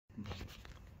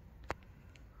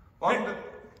Go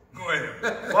ahead.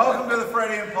 Welcome to the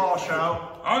Freddie and Paul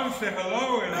show. I'll just say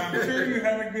hello, and I'm sure you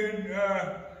had a good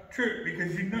trip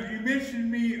because you missing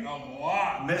me a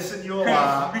lot. Missing you a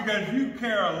lot. Because you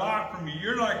care a lot for me.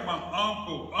 You're like my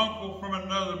uncle from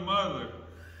another mother.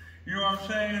 You know what I'm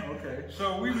saying? Okay.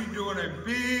 So we be doing a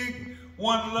big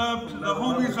one love to the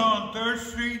homies on 3rd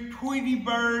Street, Tweety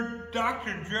Bird,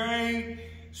 Dr. Dre,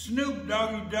 Snoop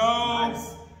Doggy Dogg.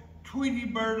 Nice. Tweety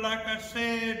Bird, like I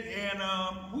said, and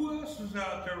who else is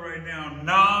out there right now?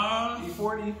 Nas.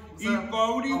 E40.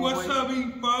 E40. What's up,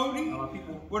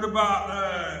 E40? What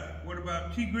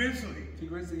about T Grizzly? T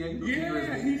Grizzly, yeah,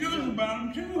 yeah, he knows about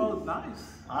him too. Oh,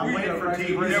 nice. I'm waiting for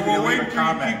T Grizzly. Yeah, we'll wait for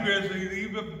T Grizzly to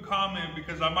leave a comment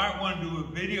because I might want to do a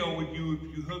video with you if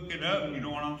you hook it up. You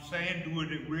know what I'm saying?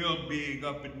 Doing it real big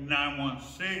up at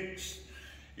 916.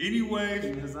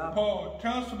 Anyways, Paul,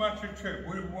 tell us about your trip.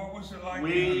 What was it like?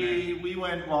 We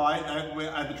went, well, I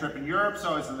had the trip in Europe,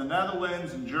 so I was in the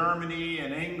Netherlands and Germany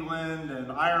and England and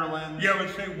Ireland. Yeah,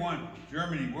 let's say one.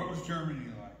 Germany. What was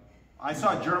Germany like? I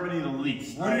saw Germany the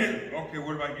least. Okay,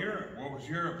 what about Europe? What was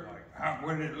Europe like?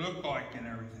 What did it look like and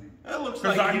everything? It looks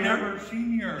like I've here. never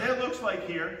seen Europe. It looks like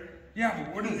here. Yeah,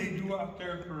 but what do they do out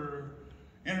there for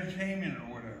entertainment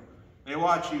or whatever? They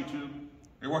watch YouTube.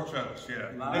 They watch us, yeah.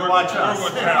 They watch us. Or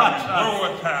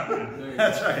what's happening.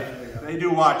 That's right. They do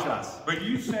watch us. But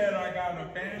you said I got a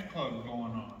fan club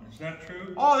going on. Is that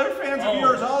true? Oh, they're fans of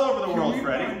yours all over the world,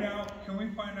 Freddie. Can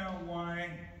we find out why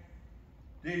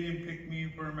they didn't pick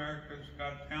me for America's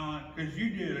Got Talent? Because you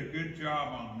did a good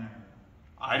job on there.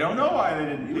 I don't know why they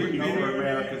didn't pick you for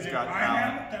America's Got Talent. I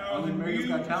have 1,000 views.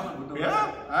 Got Talent.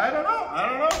 Yeah, I don't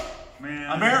know.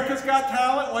 Man. America's Got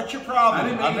Talent, what's your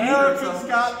problem? America's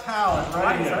Got Talent,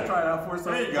 right here. I tried out for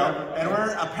some. There you go. And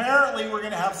we're going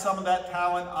to have some of that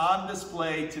talent on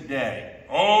display today.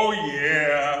 Oh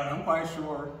yeah. I'm quite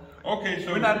sure. Okay,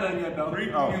 so we're not done yet though.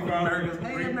 America's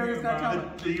Got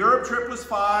Talent. The Europe trip was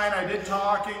fine. I did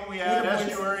talking. We had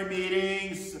estuary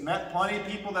meetings. Met plenty of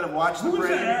people that have watched the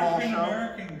Freddie and Paul show. Who's that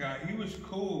African-American guy? He was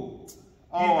cool.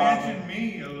 He mentioned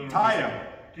me a little bit. Tayo.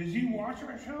 Does he watch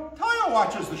our show? Tayo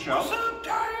watches the show. What's up,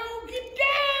 Tayo? Get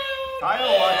down!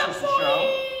 Tayo watches the show.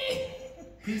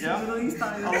 Peace in the Middle East. A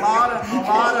lot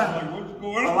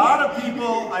of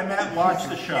people I met watch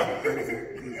the show.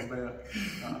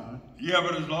 Yeah,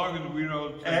 but as long as we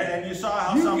don't say and you saw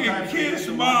how you sometimes can kiss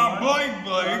my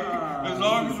Blake, as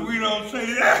long as we don't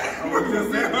say that.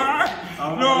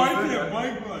 No, I said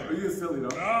Blake. You're silly though.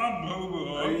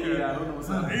 Okay. Yeah, I don't know what's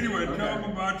happening. Anyway, tell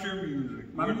them about your music.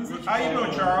 How you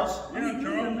doing, Charles? Yeah,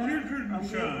 Charles, you're trying to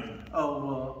shine. Oh,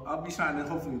 well, I'll be shining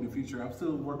hopefully in the future. I'm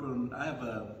still working on,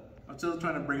 I'm still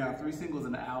trying to bring out 3 singles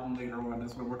and an album later on.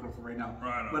 That's what I'm working on for right now.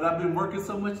 Right. But I've been working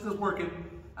so much, just working.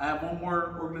 I have one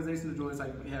more organization to join so I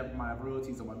can have my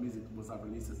royalties on my music once I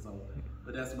release it. So,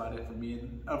 but that's about it for me.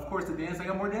 And of course, the dance. I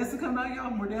got more dancing coming out, y'all.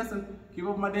 More dancing. Keep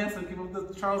up my dancing. Keep up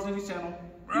the Charles Jennings channel.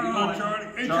 Right on, Charlie.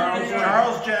 Hey,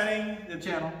 Charles Jennings. The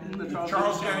channel. The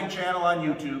Charles Jennings channel on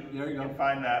YouTube. There you go. You can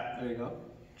find that. There you go.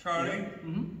 Charlie.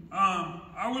 Yeah.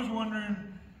 I was wondering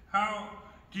how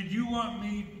did you want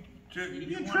me to?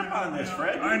 You trip on this,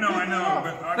 Fred. I know,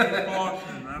 but I get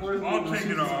Boston. I'll take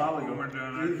it off when we're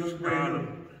done. I just got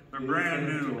them. They're brand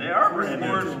new. They are brand new.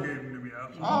 Morris gave them to me.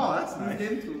 Oh, that's nice.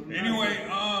 Anyway,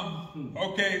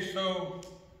 okay, so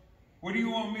what do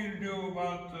you want me to do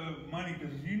about the money?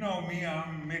 Because you know me,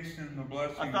 I'm mixing the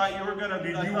blessings. I thought you were going to...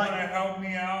 Did you want to help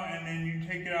me out and then you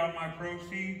take it out of my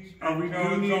proceeds? Are we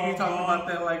doing need to be talking about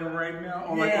that like right now?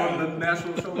 Or like on the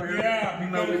national show right here? Yeah,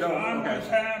 because I'm what's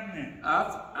happening.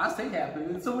 I say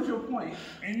happening. So what's your point?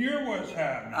 And you're what's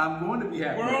happening. I'm going to be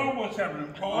happening. We're all what's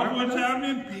happening. Paul's what's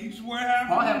happening. Pete's what's happening.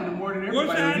 Paul happening more than everybody.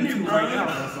 What's happening, brother? Right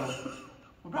now, so.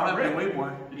 Paul happening way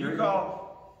more. Did you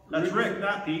call? That's Rick,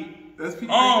 not Pete. That's Pete.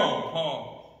 Oh,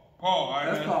 Paul, I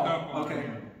messed Paul. up on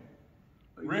him.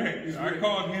 Rick, I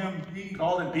called him Pete.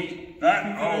 Called him Pete.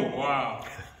 Oh, wow.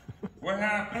 What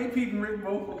happened? Hey, Pete and Rick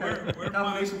both. Okay. Where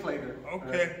combination flavor.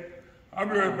 Okay. I'll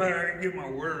be right back. I can get my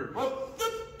words. Well,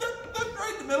 that's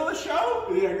right in the middle of the show.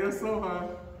 Yeah, I guess so, huh?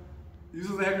 You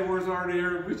supposed to have your words already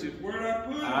here with you. Where'd I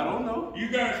put it? I don't know. You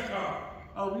guys talk.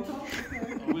 Oh, we talk?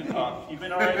 We talk. You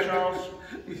been all right, Charles?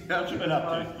 What you been up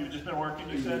to? You've just been working,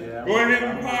 you said? Yeah. Go ahead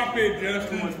and pop it,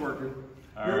 Justin. Too much working.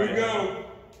 Here we go.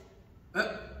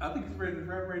 I think he's ready to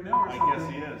rap right now or something. I guess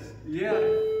he is. Yeah.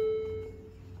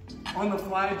 On the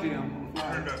fly jam.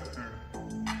 Turn it up.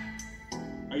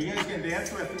 Are you guys going to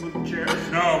dance with the chairs?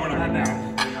 No, we're not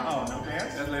now. Oh, no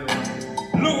dance? That's later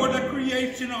on. Lord of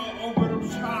creation all over the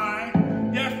sky.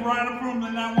 That's right, I'm from the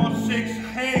 916.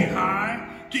 Hey, hi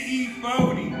to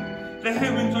E40. The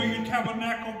heavens are your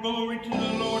tabernacle. Glory to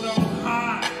the Lord on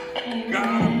high.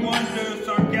 God of wonders,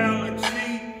 our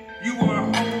galaxy. You are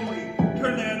holy.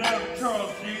 Turn that up,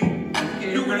 Charles G.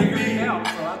 Doing it big.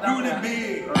 Doing it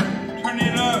big. Turn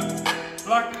it up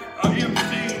like a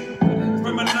MC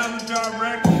from another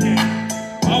direction.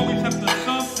 Always up to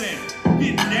something.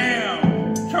 Get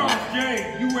down. Charles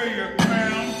J, you wear your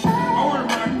crown. I wear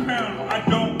my crown. I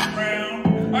don't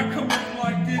frown. I come up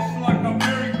like this, like a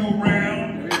merry-go-round.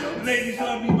 Ladies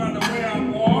love me by the way I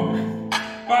walk,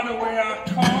 by the way I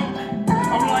talk.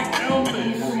 I'm like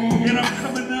Elvis, and I'm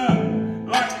coming up.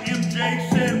 Like MJ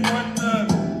said,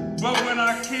 but when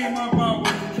I came up, I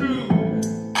was true.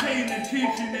 Paying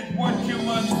attention is what you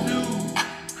must do.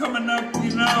 Coming up,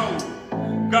 you know,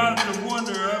 God's the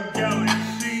wonder of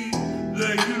galaxy.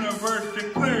 The universe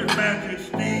declares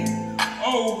majesty.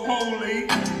 Oh holy,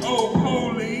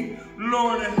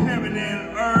 Lord of heaven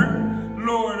and earth,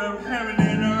 Lord of heaven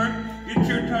and earth. It's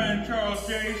your time, Charles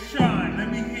J. Shine. Let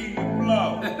me hear you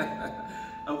blow.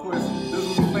 Of course,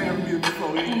 this was playing for me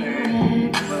before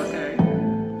anything, but okay.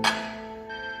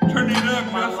 Turn it up,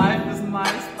 my life is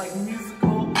nice, like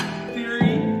musical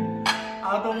theory.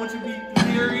 I don't want you to be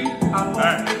theory. I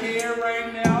want you to hear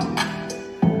right now.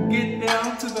 Get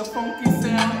down to the funky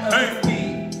sound of the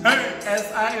beat.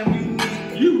 As I am unique.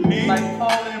 Like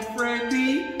Paul and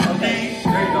Freddie. Okay,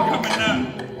 there you go. Coming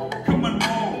up. Coming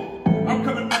home. I'm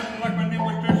coming up like my name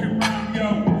was Threshing Brown, yo.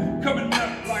 Coming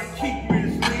up like Keith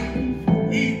Risley.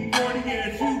 E40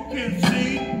 as you can see.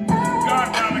 God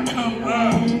gotta come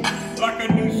up like a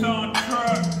Nissan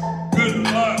truck. Good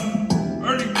luck.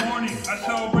 Early morning, I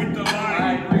celebrate the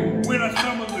light. When I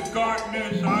stumble the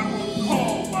darkness, I will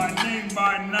call by name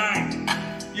by night.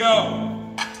 Yo.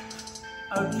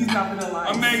 He's not gonna lie.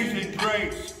 Amazing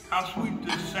grace, how sweet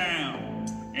the sound,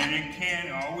 and it can't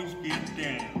always get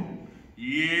down.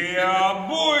 Yeah,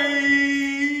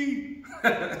 boy!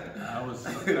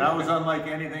 That was unlike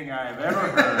anything I have ever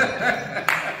heard.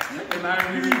 And I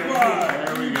really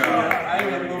there we go. I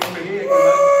didn't go from the head.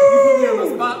 You put me on the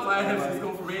spot, so I had to just go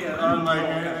from the head. Unlike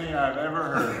anything I've ever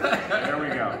heard. There we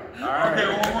go. All right. Okay,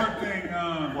 one more thing.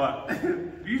 What?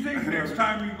 Do you think next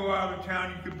time you go out of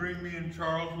town, you could bring me and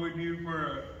Charles with you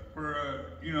for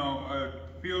a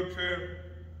field trip?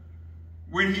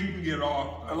 When he can get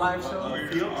off. A live show? A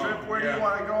field trip? Where do you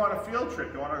want to go on a field trip?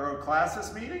 Do you want to go to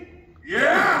classes meeting?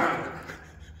 Yeah!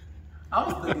 I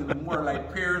was thinking more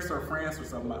like Paris or France or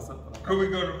something like that. Could we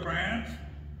go to France?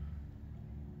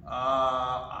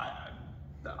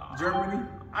 Germany?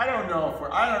 I don't know if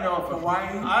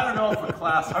Hawaii? I don't know if a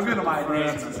class I'm trip gonna to my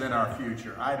France is in our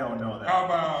future. I don't know that. How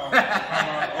about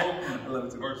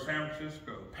Oakland or San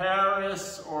Francisco?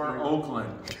 Paris or Oakland?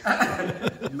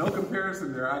 No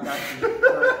comparison there. I got you.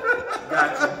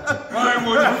 Mine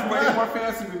was way more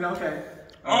fancy than okay.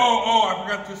 Oh, I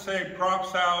forgot to say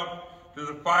props out to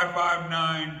the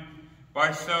 559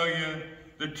 Visalia,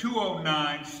 the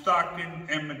 209 Stockton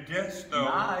and Modesto,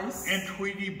 nice. And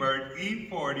Tweety Bird,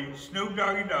 E40, Snoop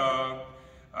Doggy Dogg,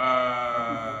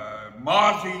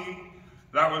 Mozzie,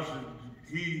 that was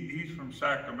he's from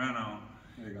Sacramento,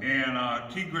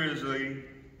 and T Grizzly,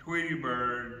 Tweety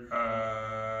Bird,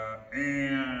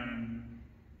 and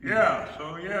yeah.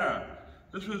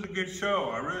 This was a good show.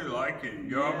 I really like it.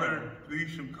 Y'all better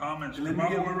leave some comments. Come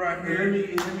on, we're right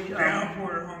here. Down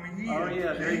for it, homie. Oh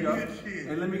yeah, there you go.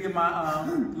 And let me get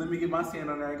my stand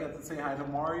on there. I got to say hi to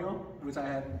Mario, which I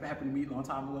happened to meet a long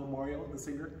time ago. Mario, the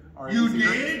singer. You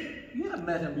did? Yeah, I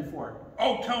met him before.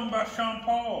 Oh, tell him about Sean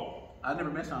Paul. I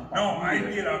never met Sean Paul. No, I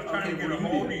did. I was trying to get a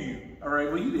hold of you. All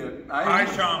right, well you did. Hi,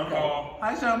 Sean Paul.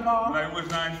 Hi, Sean Paul. It was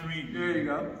nice meeting you. There you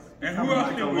go. And who else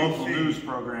did we see? Local news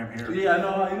program here. Yeah, I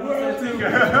know. You know that too. Who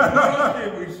else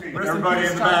did we see? Everybody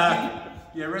in the back.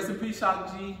 Yeah, rest in peace,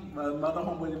 Shock G. My mother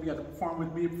homeboy, we got to perform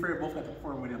with me and Fred. Both got to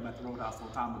perform with him at the Roadhouse a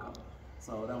long time ago.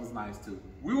 So that was nice too.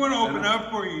 We want to open up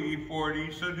for you,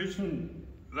 E40. So just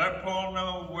let Paul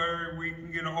know where we can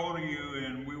get a hold of you,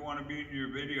 and we want to be in your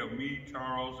video. Me,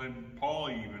 Charles, and Paul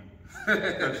even.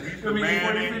 Because he's the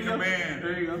man in command.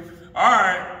 There you go. All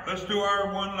right, let's do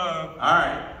our one love. All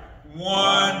right.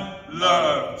 One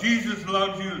love. Jesus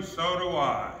loves you, and so do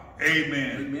I.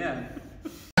 Amen. Amen.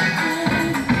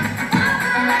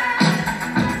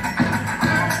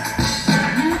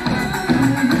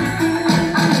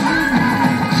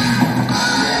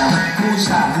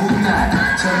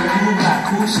 Tell me who got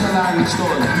cool salon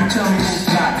installer. You tell me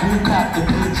who got the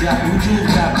blue job, who you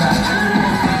got.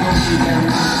 You don't see them,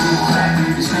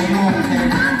 the same old pen.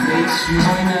 Bass, you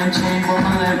know ain't nothing changed but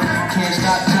my limp. Can't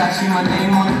stop till I see my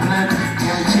name on the blimp.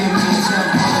 Guarantee me yourself,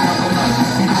 pulling up a lot.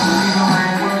 You gonna leave your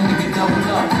own world, nigga,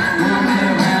 double up. We don't play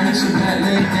around, it's a bet,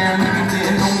 lay down, nigga,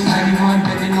 didn't know me 91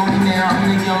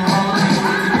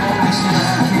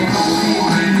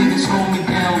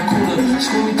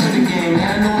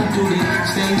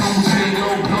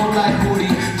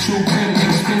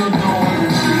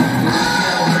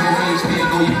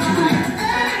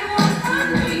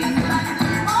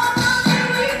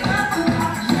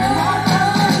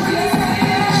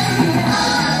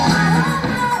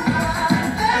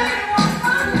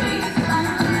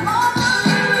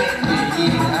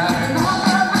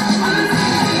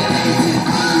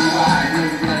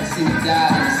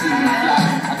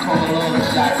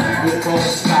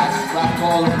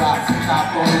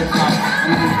 4 o'clock.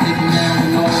 I'm gonna take it now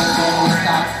when all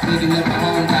stop. Nigga never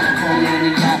home, got a phone on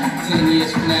the yacht. 10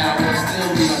 years from now, we'll still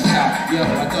be on top. Yo,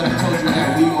 I thought I told you that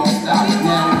we won't stop.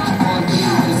 Now, on me,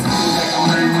 but it seems like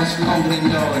I'm only much longer than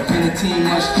yours. And the team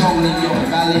much stronger than yours.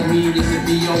 Violate me, this will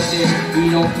be your shit. We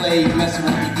don't play, mess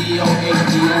around with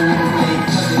D-O-H-G on the way.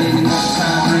 Cause it ain't enough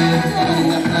time here, ain't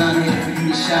enough time here for you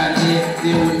to shine here.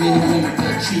 Deal with many women for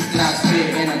the truth that I spit.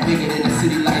 And I'm bigger than a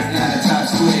city like down at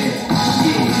Times Square.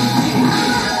 Yeah.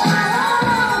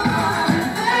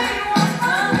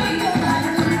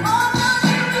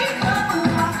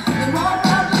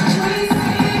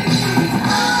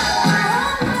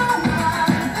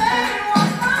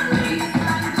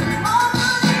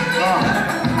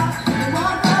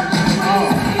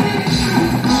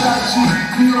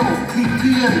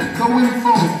 Go in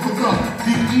phone, put up,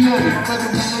 DEA,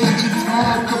 federal agents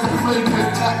mad cause I played with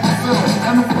tap myself,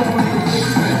 and I'm going in the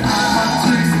basement. My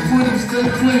team supreme, stay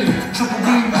clean, triple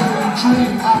beam, golden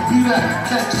dream, I be that,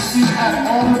 catch a seat at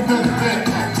all events, bent,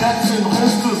 Jackson,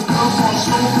 holsters, curves on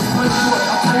shoulders, play short,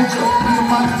 I told ya, be a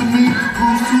mic to me,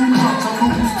 lose too much, I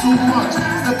lose too much,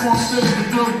 step on stage, the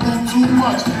girl do too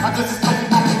much, I guess it's talking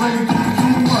about the rain, do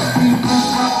too much, be lose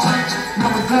my touch,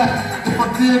 never that, if I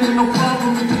did, ain't no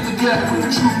problem, to get the gap, where the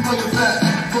true players at,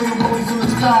 throw your rollies in the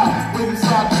sky, waving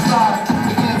side to side, keep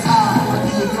your hands high, like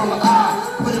you a girl of eye,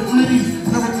 play it please,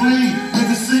 never bleed,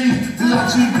 nigga see,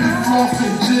 B.I.G. be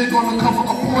flossing, jig on the cover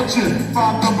of Fortune,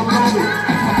 5 double loaded,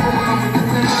 my phone number the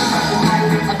thing,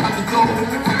 I got the dough, I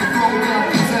got the flow down,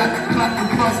 pizzazz, black and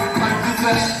plus, like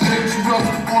pizzazz, dangerous,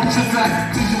 on Trizak,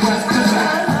 D.U.S.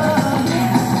 Trizak.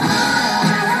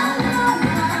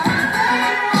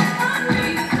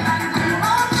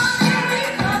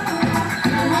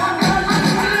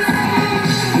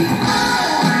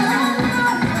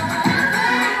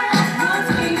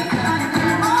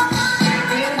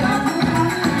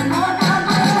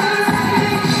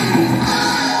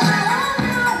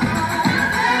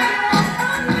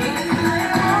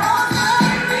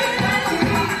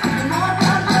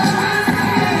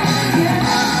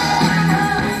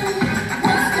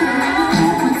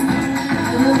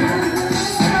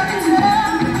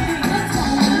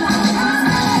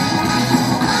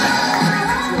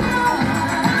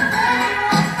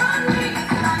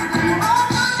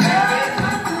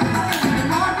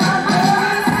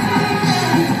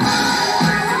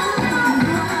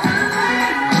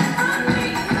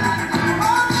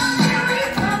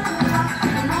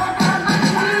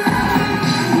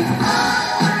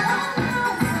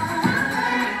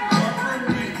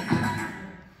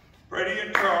 Freddie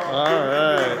and Charles. All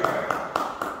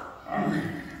right.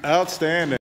 Outstanding.